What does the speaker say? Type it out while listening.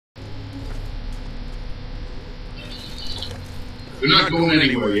They're not going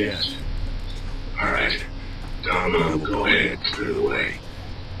anywhere yet. Alright. Dom and I will go ahead and clear the way.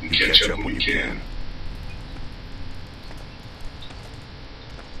 We catch up when we can.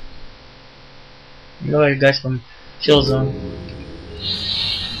 You know you guys from Chill Zone.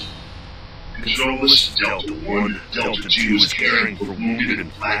 Control, this is Delta 1. Delta 2 is caring for wounded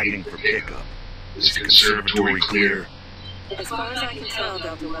and flagging for pickup. Is the conservatory clear? As far as I can tell,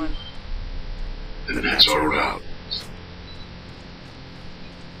 Delta 1. Then that's our route.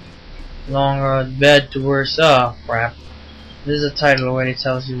 Long road, bad to worse. Oh crap. This is a title already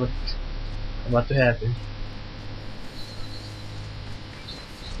tells you what's about to happen.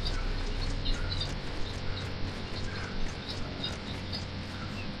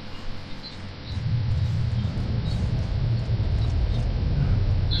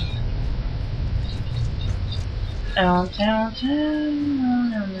 Town, town,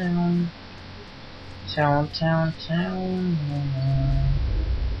 town, town, town, town, town,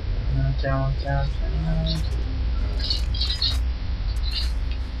 town, town, town.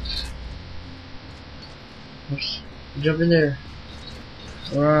 Oops. Jump in there.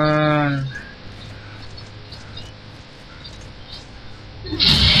 Run.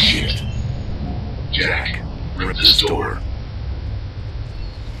 Shit. Jack, rip this door.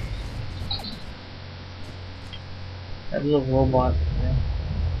 That little robot. Yeah.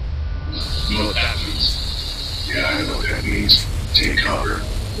 You know what that means? Yeah, I know what that means. Take cover.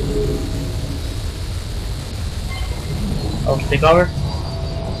 Oh, take over?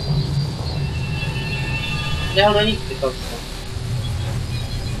 What the hell do I need to take over for?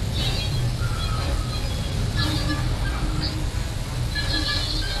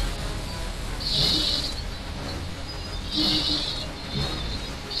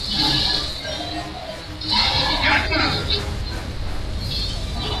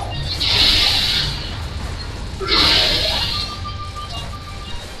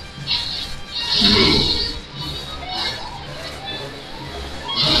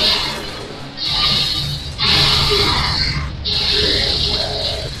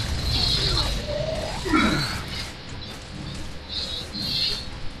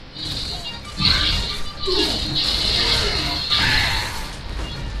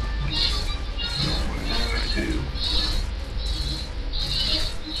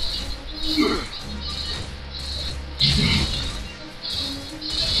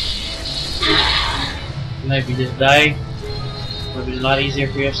 Maybe just die. Would be a lot easier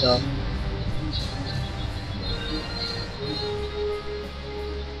for yourself.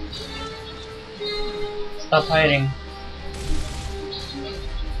 Stop hiding.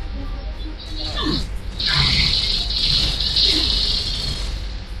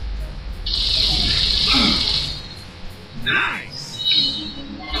 Nice.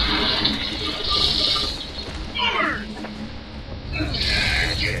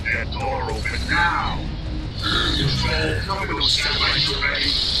 Get that door open now. Control, come with those satellites already.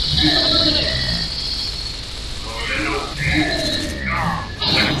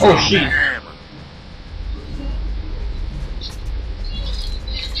 Oh shit.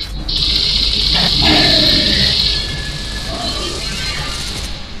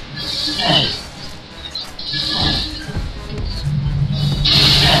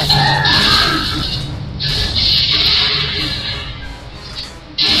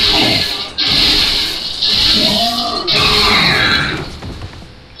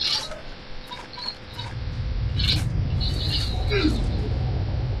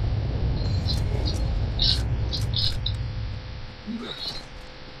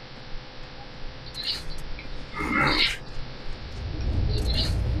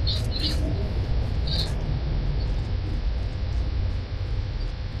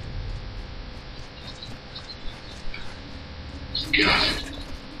 Got it.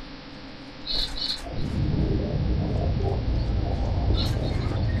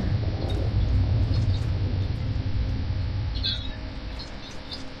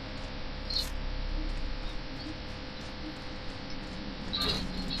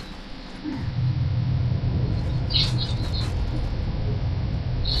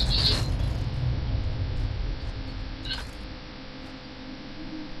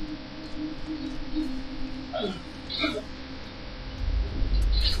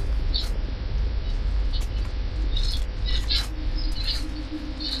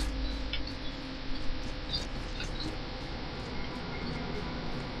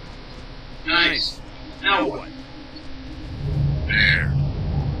 Nice. Now what? There.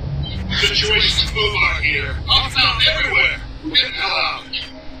 Situation's full out here. Hostile everywhere. Get the hell out.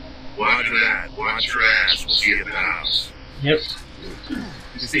 Roger that. Watch your ass. We'll see you at the house. Yep.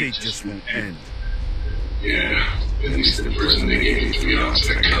 This day just won't end. Yeah, at least the person they gave me to be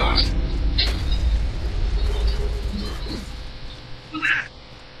honest, I got. What?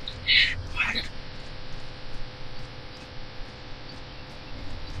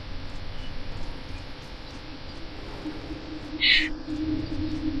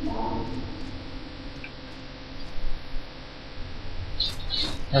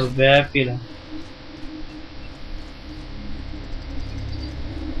 I have a bad feeling.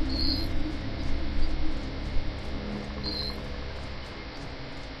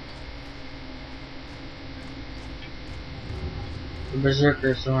 The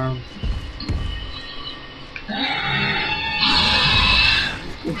berserkers around.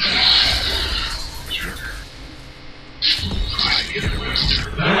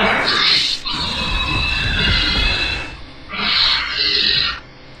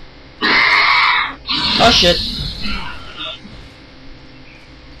 Oh shit.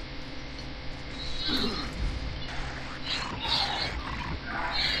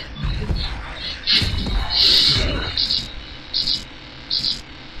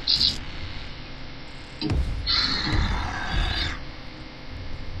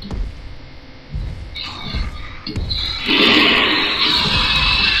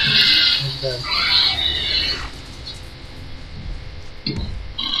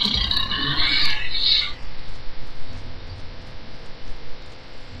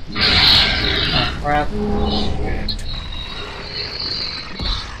 Crap.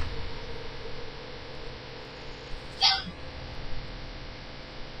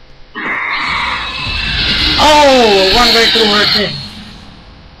 Oh, run right through her thing.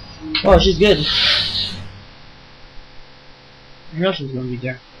 Oh, she's good. I know she's gonna be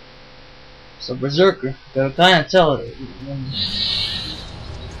there. So berserker, gotta kind of tell her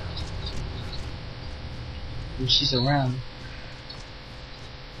when she's around.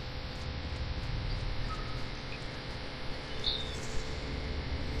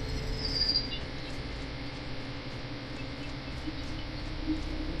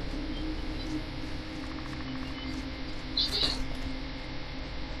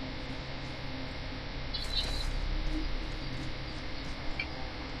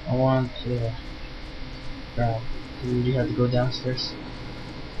 I want to grab. Do you have to go downstairs?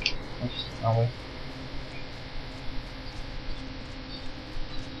 Oops, I'll wait.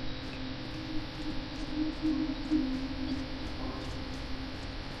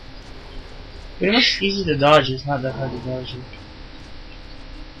 Pretty much easy to dodge, it's not that hard to dodge it.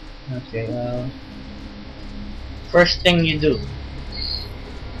 Okay, first thing you do,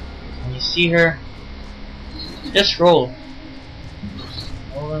 when you see her, just roll.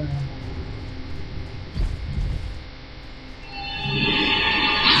 Roll.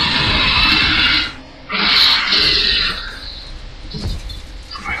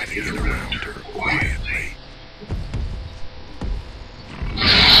 Try to get around her quietly.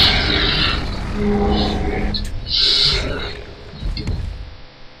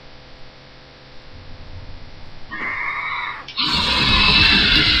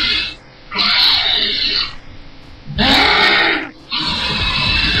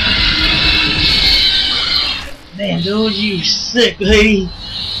 Damn, dude, you sick lady.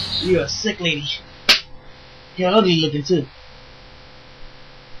 You're a sick lady. You're ugly looking too.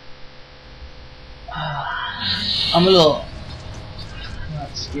 I'm a little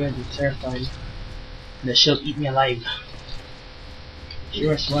not scared or terrified that she'll eat me alive. She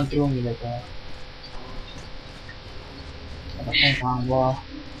must run through me like a ping pong ball.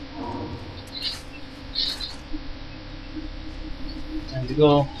 Time to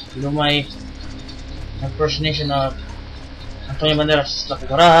go to do my impersonation of Antonio Banderas. La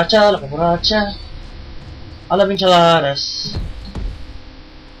cucaracha, la cucaracha, a las enchiladas.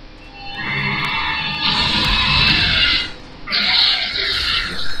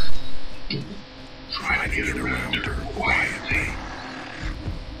 Try to get around her quietly.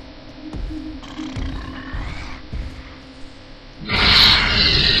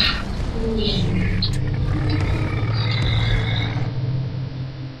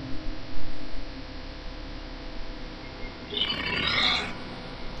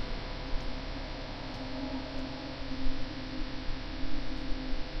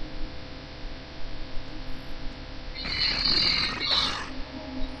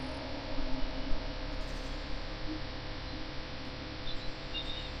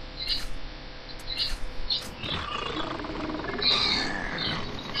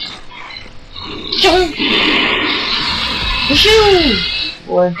 Woohoo!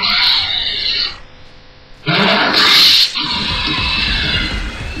 Boy.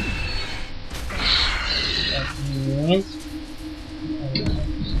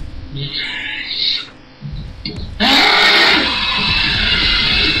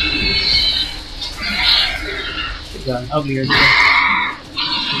 uglier.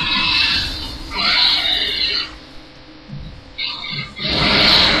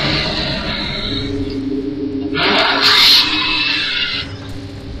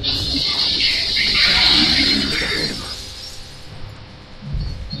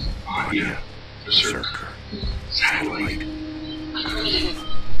 Yeah, Berserker. Satellite.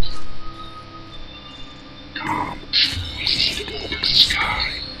 Tom, we need to open the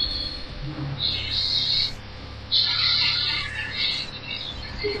sky.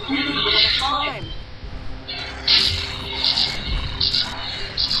 Time.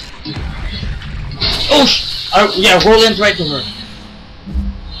 Oh, yeah, roll in right to her.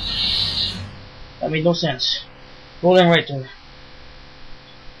 That made no sense. Roll in right to her.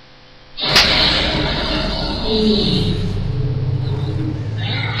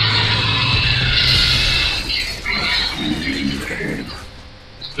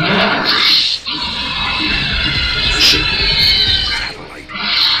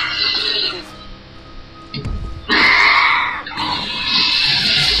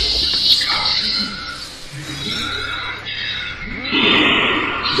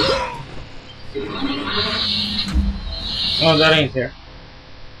 Oh, that ain't fair.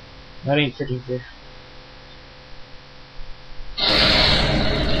 That ain't freaking fair.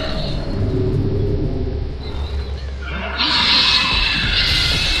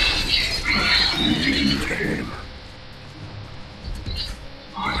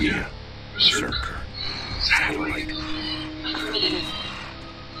 Oh yeah, Berserker. Satellite.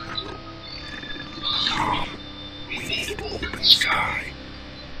 Tom, we need to open the sky.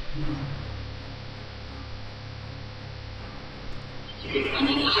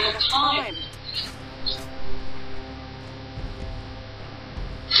 Time.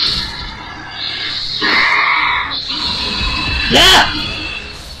 Yeah!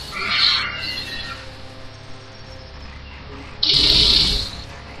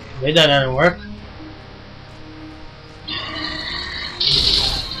 Wait, that didn't work.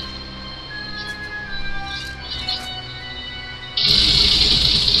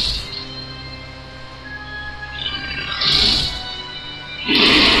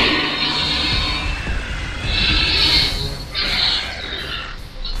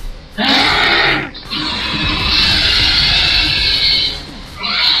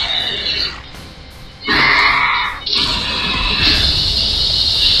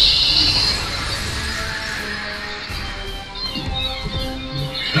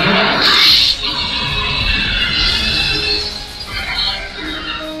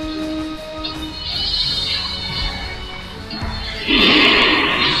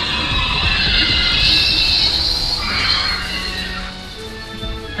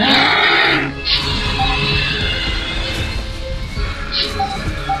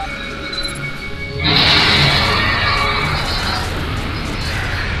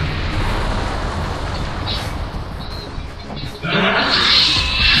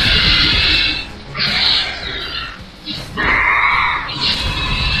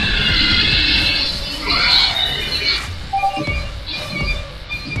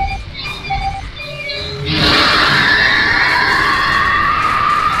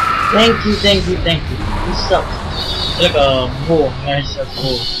 Thank you, thank you, thank you. You suck. Like a bull. Nice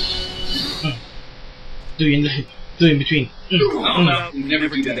bull. Do in between. Never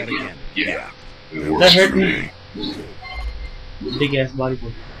do that again. Yeah. That hurt me. Big ass body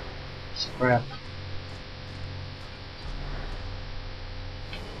for crap.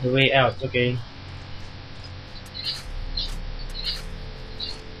 The way out, okay.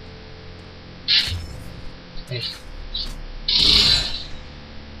 Hey.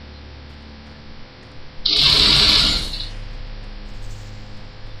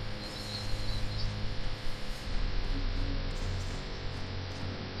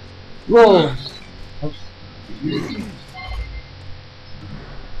 Whoa! Oops.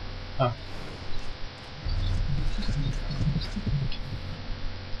 Oh.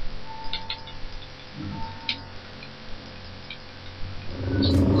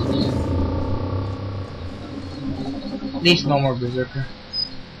 At least no more berserker.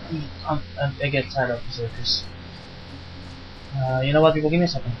 I get tired of berserkers. You know what, people? Give me a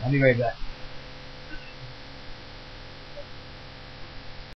second. I'll be right back.